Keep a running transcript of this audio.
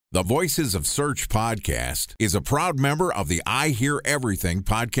The Voices of Search podcast is a proud member of the I Hear Everything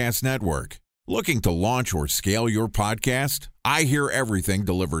podcast network. Looking to launch or scale your podcast? I Hear Everything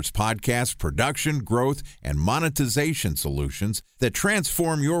delivers podcast production, growth, and monetization solutions that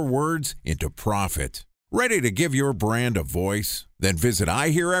transform your words into profit. Ready to give your brand a voice? Then visit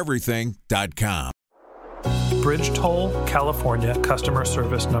iheareverything.com. Bridge toll, California, customer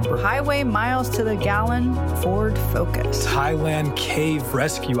service number. Highway miles to the gallon, Ford Focus. Thailand cave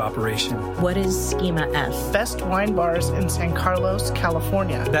rescue operation. What is Schema F? Best wine bars in San Carlos,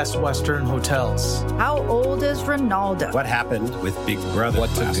 California. Best Western hotels. How old is Ronaldo? What happened with Big Brother?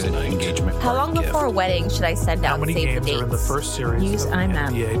 What's a good engagement? How long before a wedding should I send out How many save the games dates? are in the first series? Use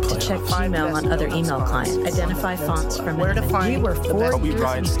IMAP to check email on other email clients. Identify fonts from Where to find We were the 4 best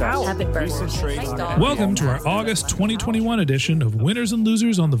years out. Avid burgers. Welcome to our August 2021 edition of Winners and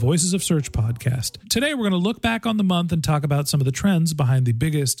Losers on the Voices of Search podcast. Today, we're going to look back on the month and talk about some of the trends behind the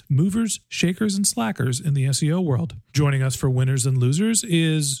biggest movers, shakers, and slackers in the SEO world. Joining us for Winners and Losers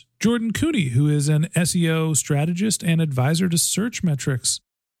is Jordan Cooney, who is an SEO strategist and advisor to Searchmetrics.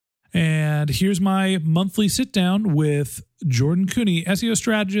 And here's my monthly sit down with Jordan Cooney, SEO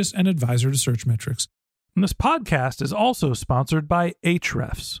strategist and advisor to Searchmetrics. And this podcast is also sponsored by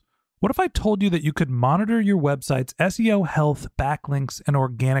Ahrefs. What if I told you that you could monitor your website's SEO health, backlinks, and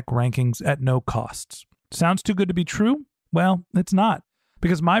organic rankings at no costs? Sounds too good to be true? Well, it's not,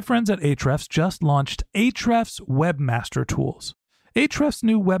 because my friends at Ahrefs just launched Ahrefs Webmaster Tools. Ahrefs'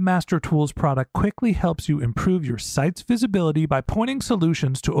 new Webmaster Tools product quickly helps you improve your site's visibility by pointing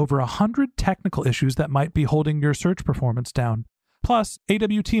solutions to over 100 technical issues that might be holding your search performance down. Plus,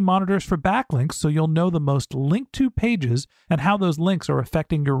 AWT monitors for backlinks so you'll know the most linked to pages and how those links are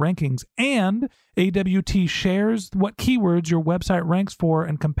affecting your rankings. And AWT shares what keywords your website ranks for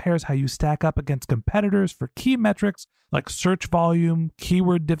and compares how you stack up against competitors for key metrics like search volume,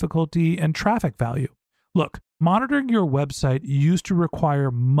 keyword difficulty, and traffic value. Look, monitoring your website used to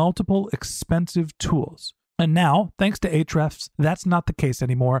require multiple expensive tools. And now, thanks to Ahrefs, that's not the case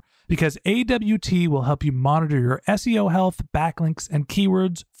anymore because AWT will help you monitor your SEO health, backlinks, and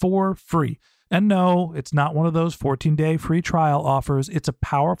keywords for free. And no, it's not one of those 14-day free trial offers. It's a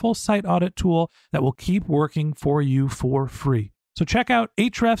powerful site audit tool that will keep working for you for free. So check out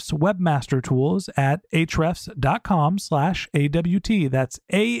Ahrefs Webmaster Tools at ahrefs.com/AWT. That's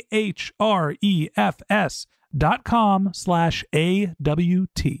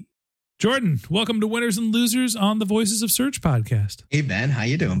ahrefs.com/AWT. Jordan, welcome to Winners and Losers on the Voices of Search podcast. Hey, Ben. How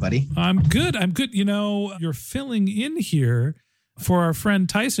you doing, buddy? I'm good. You know, you're filling in here for our friend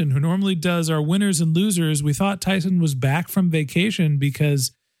Tyson, who normally does our Winners and Losers. We thought Tyson was back from vacation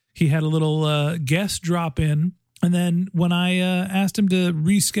because he had a little guest drop in. And then when I asked him to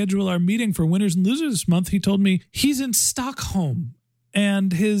reschedule our meeting for Winners and Losers this month, he told me he's in Stockholm.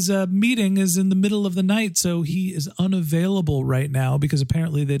 And his meeting is in the middle of the night, so he is unavailable right now because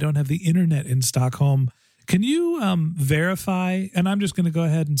apparently they don't have the internet in Stockholm. Can you verify, and I'm just going to go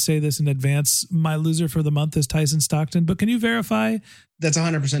ahead and say this in advance, my loser for the month is Tyson Stockton, but can you verify? That's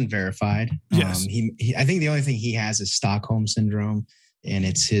 100% verified. Yes. I think the only thing he has is Stockholm Syndrome, and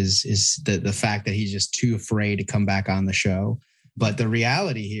it's the fact that he's just too afraid to come back on the show. But the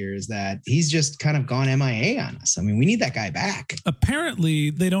reality here is that he's just kind of gone MIA on us. I mean, we need that guy back. Apparently,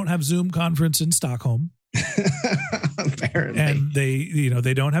 they don't have Zoom conference in Stockholm. Apparently. And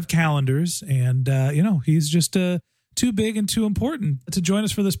they don't have calendars. And, he's just too big and too important to join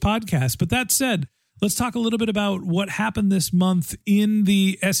us for this podcast. But that said, let's talk a little bit about what happened this month in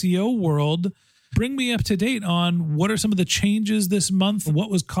the SEO world. Bring me up to date on what are some of the changes this month, what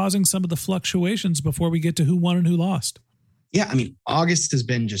was causing some of the fluctuations before we get to who won and who lost. Yeah, I mean, August has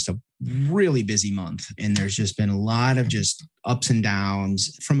been just a really busy month, and there's just been a lot of just ups and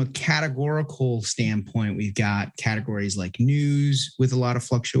downs. From a categorical standpoint, we've got categories like news with a lot of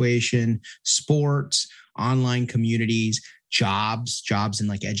fluctuation, sports, online communities, jobs in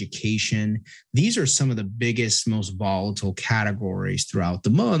like education. These are some of the biggest, most volatile categories throughout the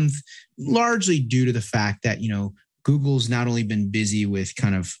month, largely due to the fact that, Google's not only been busy with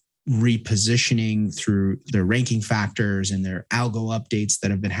kind of repositioning through their ranking factors and their algo updates that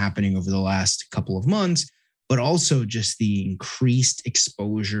have been happening over the last couple of months, but also just the increased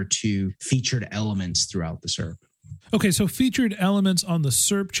exposure to featured elements throughout the SERP. Okay, so featured elements on the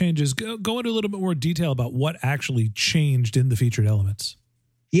SERP changes. Go into a little bit more detail about what actually changed in the featured elements.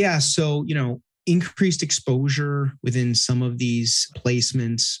 Yeah, so, increased exposure within some of these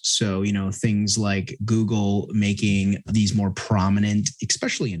placements. So, things like Google making these more prominent,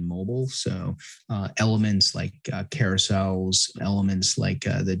 especially in mobile. So elements like carousels, elements like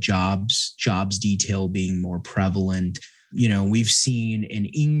the jobs detail being more prevalent. we've seen an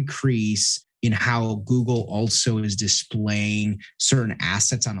increase in how Google also is displaying certain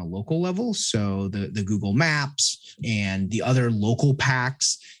assets on a local level. So the Google Maps and the other local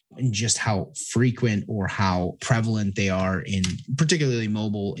packs, and just how frequent or how prevalent they are in particularly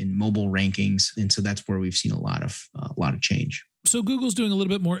mobile rankings. And so that's where we've seen a lot of change. So Google's doing a little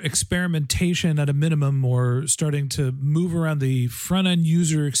bit more experimentation at a minimum, or starting to move around the front-end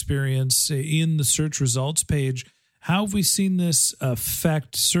user experience in the search results page. How have we seen this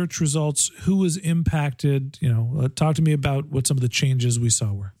affect search results? Who was impacted? Talk to me about what some of the changes we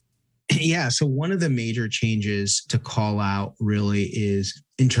saw were. Yeah. So one of the major changes to call out really is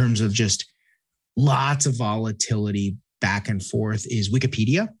in terms of just lots of volatility back and forth is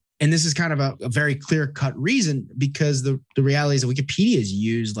Wikipedia. And this is kind of a very clear-cut reason, because the reality is that Wikipedia is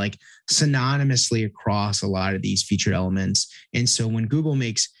used like synonymously across a lot of these featured elements. And so when Google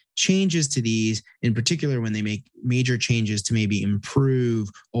makes changes to these, in particular when they make major changes to maybe improve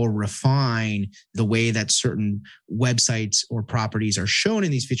or refine the way that certain websites or properties are shown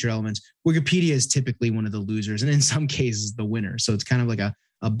in these featured elements, Wikipedia is typically one of the losers, and in some cases the winner. So it's kind of like a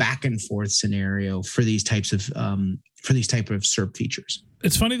back and forth scenario for these types of SERP features.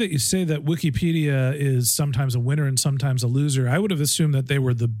 It's funny that you say that Wikipedia is sometimes a winner and sometimes a loser. I would have assumed that they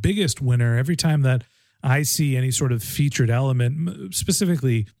were the biggest winner every time that I see any sort of featured element,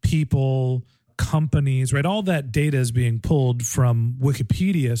 specifically people, companies, right? All that data is being pulled from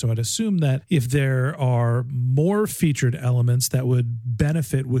Wikipedia. So I'd assume that if there are more featured elements that would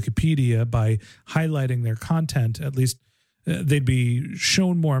benefit Wikipedia by highlighting their content, at least they'd be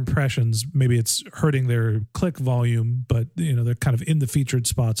shown more impressions. Maybe it's hurting their click volume, but they're kind of in the featured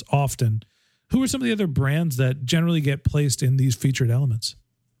spots often. Who are some of the other brands that generally get placed in these featured elements?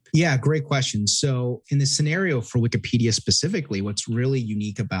 Yeah, great question. So in the scenario for Wikipedia specifically, what's really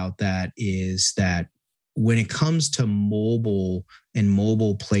unique about that is that when it comes to mobile and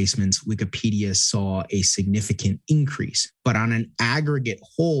mobile placements, Wikipedia saw a significant increase. But on an aggregate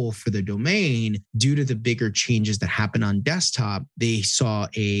whole for the domain, due to the bigger changes that happen on desktop, they saw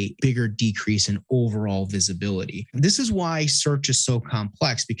a bigger decrease in overall visibility. This is why search is so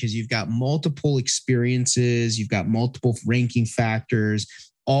complex, because you've got multiple experiences, you've got multiple ranking factors,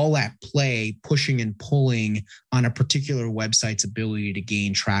 all at play, pushing and pulling on a particular website's ability to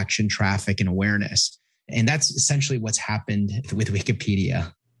gain traction, traffic, and awareness. And that's essentially what's happened with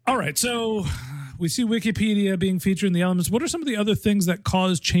Wikipedia. All right. So we see Wikipedia being featured in the elements. What are some of the other things that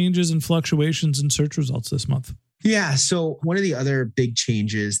cause changes and fluctuations in search results this month? Yeah. So one of the other big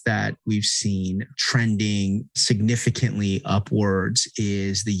changes that we've seen trending significantly upwards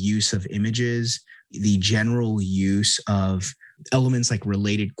is the use of images, the general use of elements like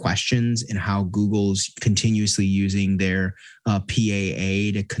related questions, and how Google's continuously using their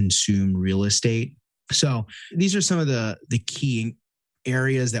PAA to consume real estate. So these are some of the key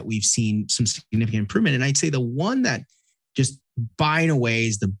areas that we've seen some significant improvement. And I'd say the one that just by and away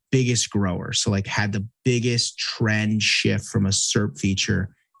is the biggest grower, so like had the biggest trend shift from a SERP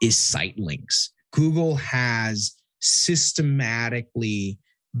feature, is site links. Google has systematically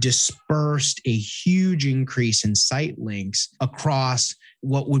dispersed a huge increase in site links across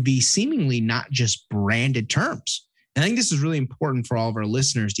what would be seemingly not just branded terms. And I think this is really important for all of our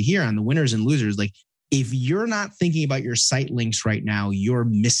listeners to hear on the winners and losers. Like, if you're not thinking about your site links right now, you're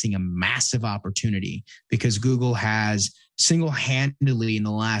missing a massive opportunity, because Google has single-handedly in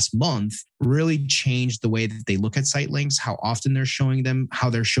the last month really changed the way that they look at site links, how often they're showing them, how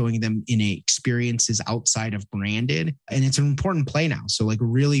they're showing them in experiences outside of branded. And it's an important play now. So like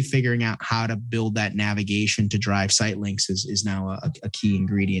really figuring out how to build that navigation to drive site links is now a key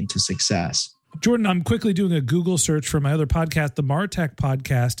ingredient to success. Jordan, I'm quickly doing a Google search for my other podcast, the MarTech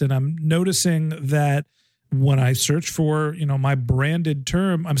podcast, and I'm noticing that when I search for, my branded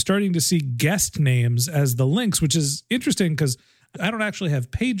term, I'm starting to see guest names as the links, which is interesting because I don't actually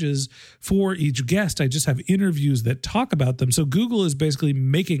have pages for each guest. I just have interviews that talk about them. So Google is basically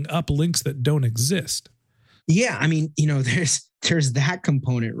making up links that don't exist. Yeah. I mean, there's that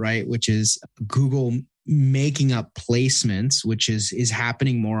component, right? Which is Google making up placements, which is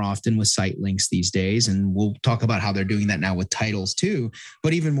happening more often with site links these days. And we'll talk about how they're doing that now with titles too.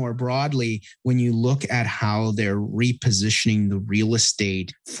 But even more broadly, when you look at how they're repositioning the real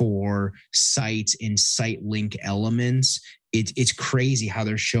estate for sites in site link elements, it's crazy how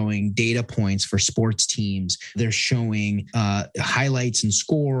they're showing data points for sports teams. They're showing highlights and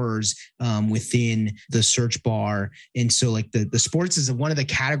scores within the search bar. And so like the sports is one of the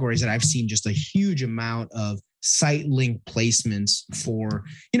categories that I've seen just a huge amount of site link placements for,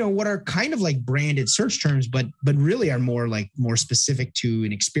 what are kind of like branded search terms, but really are more specific to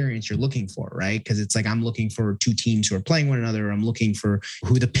an experience you're looking for, right? Because it's like, I'm looking for two teams who are playing one another. I'm looking for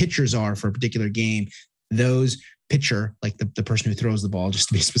who the pitchers are for a particular game. Those pitcher, like the person who throws the ball, just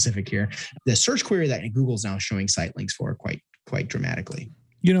to be specific here, the search query that Google's now showing site links for quite dramatically.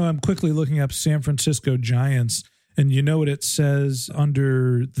 I'm quickly looking up San Francisco Giants, and you know what it says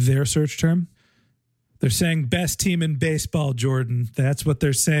under their search term? They're saying best team in baseball, Jordan. That's what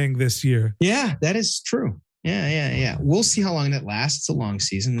they're saying this year. Yeah, that is true. Yeah. We'll see how long that lasts. It's a long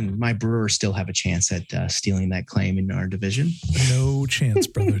season, and my Brewers still have a chance at stealing that claim in our division. No chance,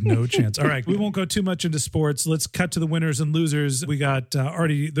 brother. No chance. All right, we won't go too much into sports. Let's cut to the winners and losers. We got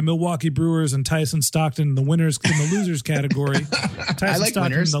already the Milwaukee Brewers and Tyson Stockton in the winners in the losers category. Tyson Stockton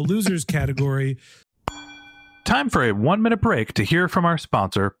winners. In the losers category. Time for a 1-minute break to hear from our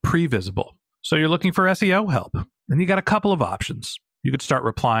sponsor, Previsible. So you're looking for SEO help, and you got a couple of options. You could start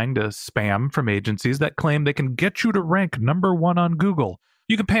replying to spam from agencies that claim they can get you to rank #1 on Google.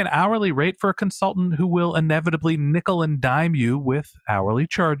 You can pay an hourly rate for a consultant who will inevitably nickel and dime you with hourly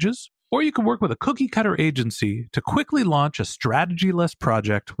charges. Or you can work with a cookie-cutter agency to quickly launch a strategy-less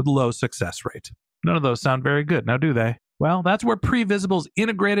project with low success rate. None of those sound very good, now do they? Well, that's where Previsible's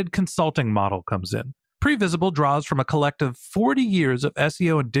integrated consulting model comes in. Previsible draws from a collective 40 years of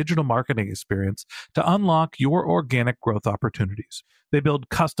SEO and digital marketing experience to unlock your organic growth opportunities. They build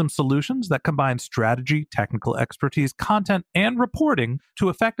custom solutions that combine strategy, technical expertise, content, and reporting to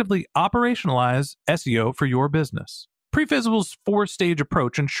effectively operationalize SEO for your business. Previsible's 4-stage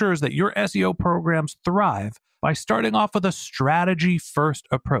approach ensures that your SEO programs thrive by starting off with a strategy-first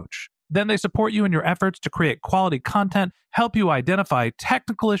approach. Then they support you in your efforts to create quality content, help you identify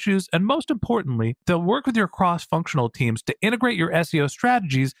technical issues, and most importantly, they'll work with your cross-functional teams to integrate your SEO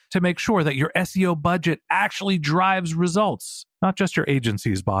strategies to make sure that your SEO budget actually drives results, not just your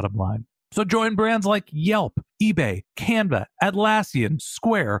agency's bottom line. So join brands like Yelp, eBay, Canva, Atlassian,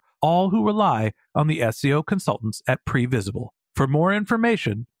 Square, all who rely on the SEO consultants at Previsible. For more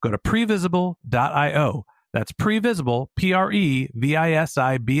information, go to previsible.io. That's Previsible, Previsible.io.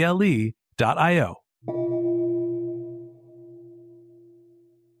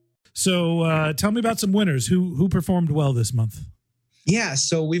 So tell me about some winners. Who performed well this month? Yeah,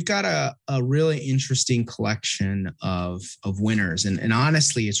 so we've got a really interesting collection of winners. And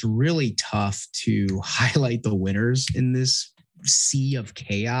honestly, it's really tough to highlight the winners in this sea of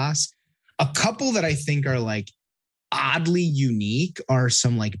chaos. A couple that I think are like oddly unique are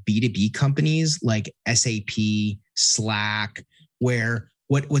some like B2B companies like SAP, Slack, where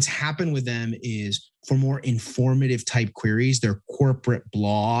what's happened with them is for more informative type queries, their corporate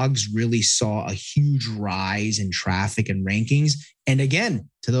blogs really saw a huge rise in traffic and rankings. And again,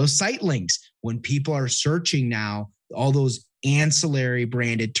 to those site links, when people are searching now, all those ancillary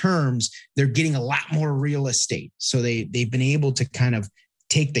branded terms, they're getting a lot more real estate. So they've been able to kind of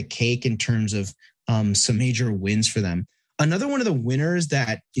take the cake in terms of some major wins for them. Another one of the winners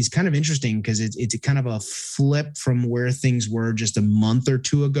that is kind of interesting because it's kind of a flip from where things were just a month or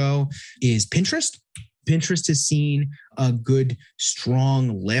two ago is Pinterest. Pinterest has seen a good,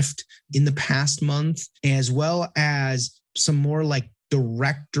 strong lift in the past month, as well as some more like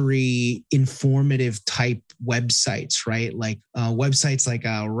directory informative type websites, right? Like websites like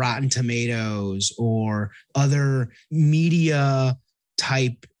Rotten Tomatoes or other media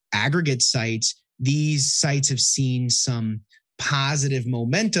type aggregate sites. These sites have seen some positive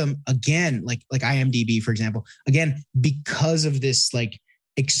momentum again, like IMDb, for example, again, because of this like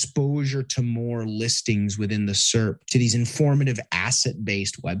exposure to more listings within the SERP to these informative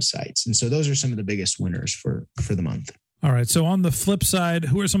asset-based websites. And so those are some of the biggest winners for the month. All right. So on the flip side,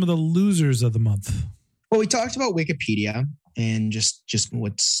 who are some of the losers of the month? Well, we talked about Wikipedia and just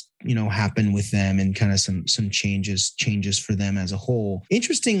what's, happened with them and kind of some changes for them as a whole.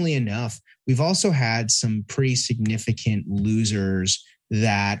 Interestingly enough, we've also had some pretty significant losers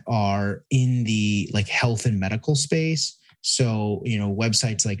that are in the like health and medical space. So,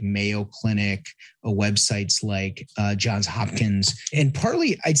 websites like Mayo Clinic, websites like Johns Hopkins, and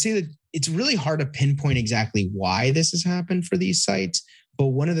partly I'd say that it's really hard to pinpoint exactly why this has happened for these sites. But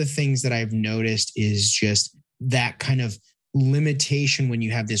one of the things that I've noticed is just that kind of limitation when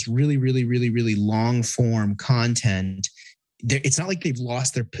you have this really, really, really, really long form content. It's not like they've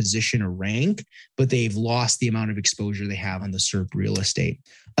lost their position or rank, but they've lost the amount of exposure they have on the SERP real estate.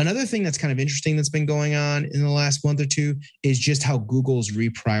 Another thing that's kind of interesting that's been going on in the last month or two is just how Google's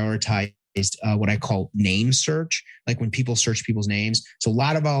reprioritized what I call name search, like when people search people's names. So a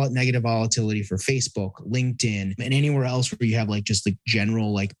lot of negative volatility for Facebook, LinkedIn, and anywhere else where you have like just like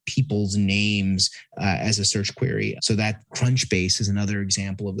general like people's names as a search query. So that Crunchbase is another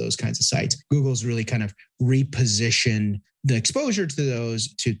example of those kinds of sites. Google's really kind of repositioned the exposure to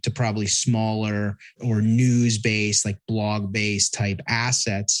those to probably smaller or news-based, like blog-based type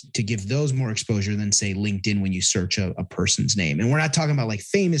assets to give those more exposure than, say, LinkedIn when you search a person's name. And we're not talking about like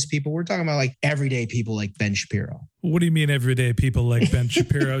famous people. We're talking about like everyday people like Ben Shapiro. What do you mean everyday people like Ben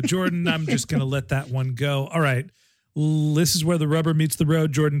Shapiro? Jordan, I'm just going to let that one go. All right. This is where the rubber meets the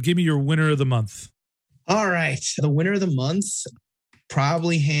road. Jordan, give me your winner of the month. All right. The winner of the month,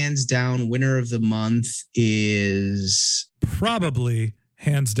 probably hands down, winner of the month is... Probably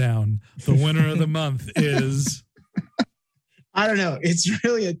hands down, the winner of the month is... I don't know. It's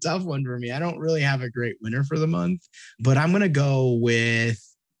really a tough one for me. I don't really have a great winner for the month, but I'm going to go with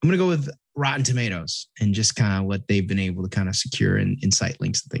Rotten Tomatoes and just kind of what they've been able to kind of secure in site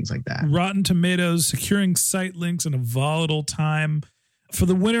links and things like that. Rotten Tomatoes securing site links in a volatile time. For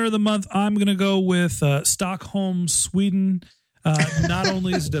the winner of the month, I'm going to go with Stockholm, Sweden. Not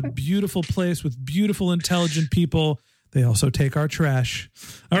only is it a beautiful place with beautiful, intelligent people, they also take our trash.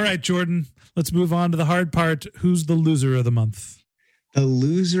 All right, Jordan, let's move on to the hard part. Who's the loser of the month? The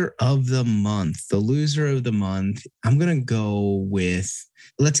loser of the month. The loser of the month. I'm going to go with,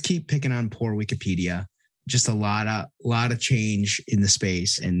 let's keep picking on poor Wikipedia. Just a lot of change in the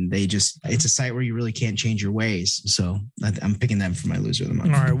space. And it's a site where you really can't change your ways. So I'm picking them for my loser of the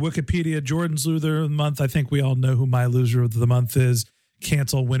month. All right, Wikipedia, Jordan's loser of the month. I think we all know who my loser of the month is.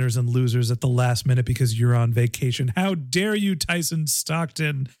 Cancel winners and losers at the last minute because you're on vacation. How dare you, Tyson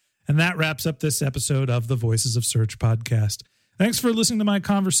Stockton? And that wraps up this episode of the Voices of Search podcast. Thanks for listening to my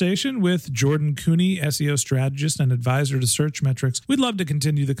conversation with Jordan Koene, SEO strategist and advisor to Searchmetrics. We'd love to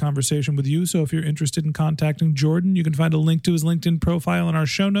continue the conversation with you, so if you're interested in contacting Jordan, you can find a link to his LinkedIn profile in our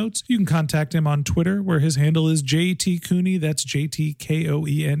show notes. You can contact him on Twitter, where his handle is JTKoene, that's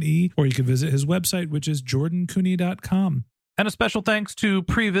JTKoene, or you can visit his website, which is jordankoene.com. And a special thanks to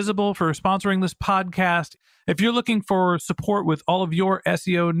Previsible for sponsoring this podcast. If you're looking for support with all of your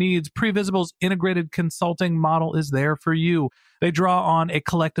SEO needs, Previsible's integrated consulting model is there for you. They draw on a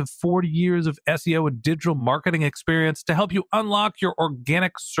collective 40 years of SEO and digital marketing experience to help you unlock your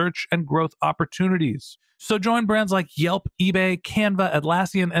organic search and growth opportunities. So join brands like Yelp, eBay, Canva,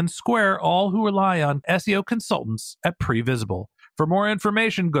 Atlassian, and Square, all who rely on SEO consultants at Previsible. For more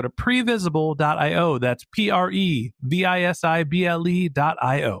information, go to previsible.io. That's previsible.io.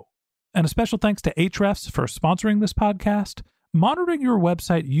 And a special thanks to Ahrefs for sponsoring this podcast. Monitoring your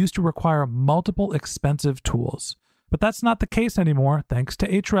website used to require multiple expensive tools, but that's not the case anymore thanks to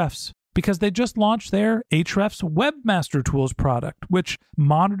Ahrefs, because they just launched their Ahrefs Webmaster Tools product, which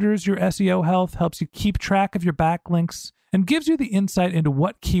monitors your SEO health, helps you keep track of your backlinks, and gives you the insight into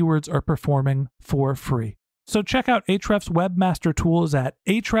what keywords are performing for free. So check out Ahrefs Webmaster Tools at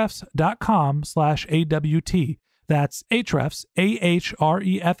ahrefs.com/AWT. That's Ahrefs,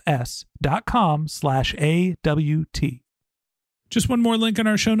 AHREFS.com/AWT. Just one more link in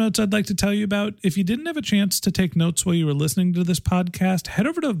our show notes I'd like to tell you about. If you didn't have a chance to take notes while you were listening to this podcast, head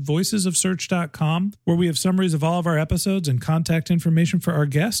over to voicesofsearch.com, where we have summaries of all of our episodes and contact information for our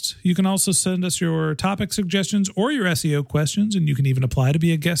guests. You can also send us your topic suggestions or your SEO questions, and you can even apply to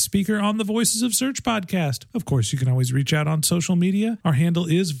be a guest speaker on the Voices of Search podcast. Of course, you can always reach out on social media. Our handle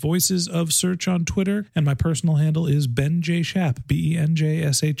is Voices of Search on Twitter, and my personal handle is Ben J. Shap,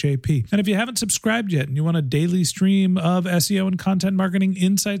 BenJShap. And if you haven't subscribed yet and you want a daily stream of SEO and content marketing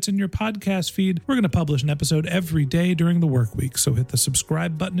insights in your podcast feed, we're going to publish an episode every day during the work week. So hit the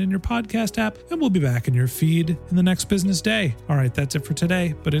subscribe button in your podcast app and we'll be back in your feed in the next business day. All right, that's it for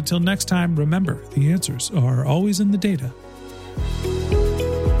today. But until next time, remember, the answers are always in the data.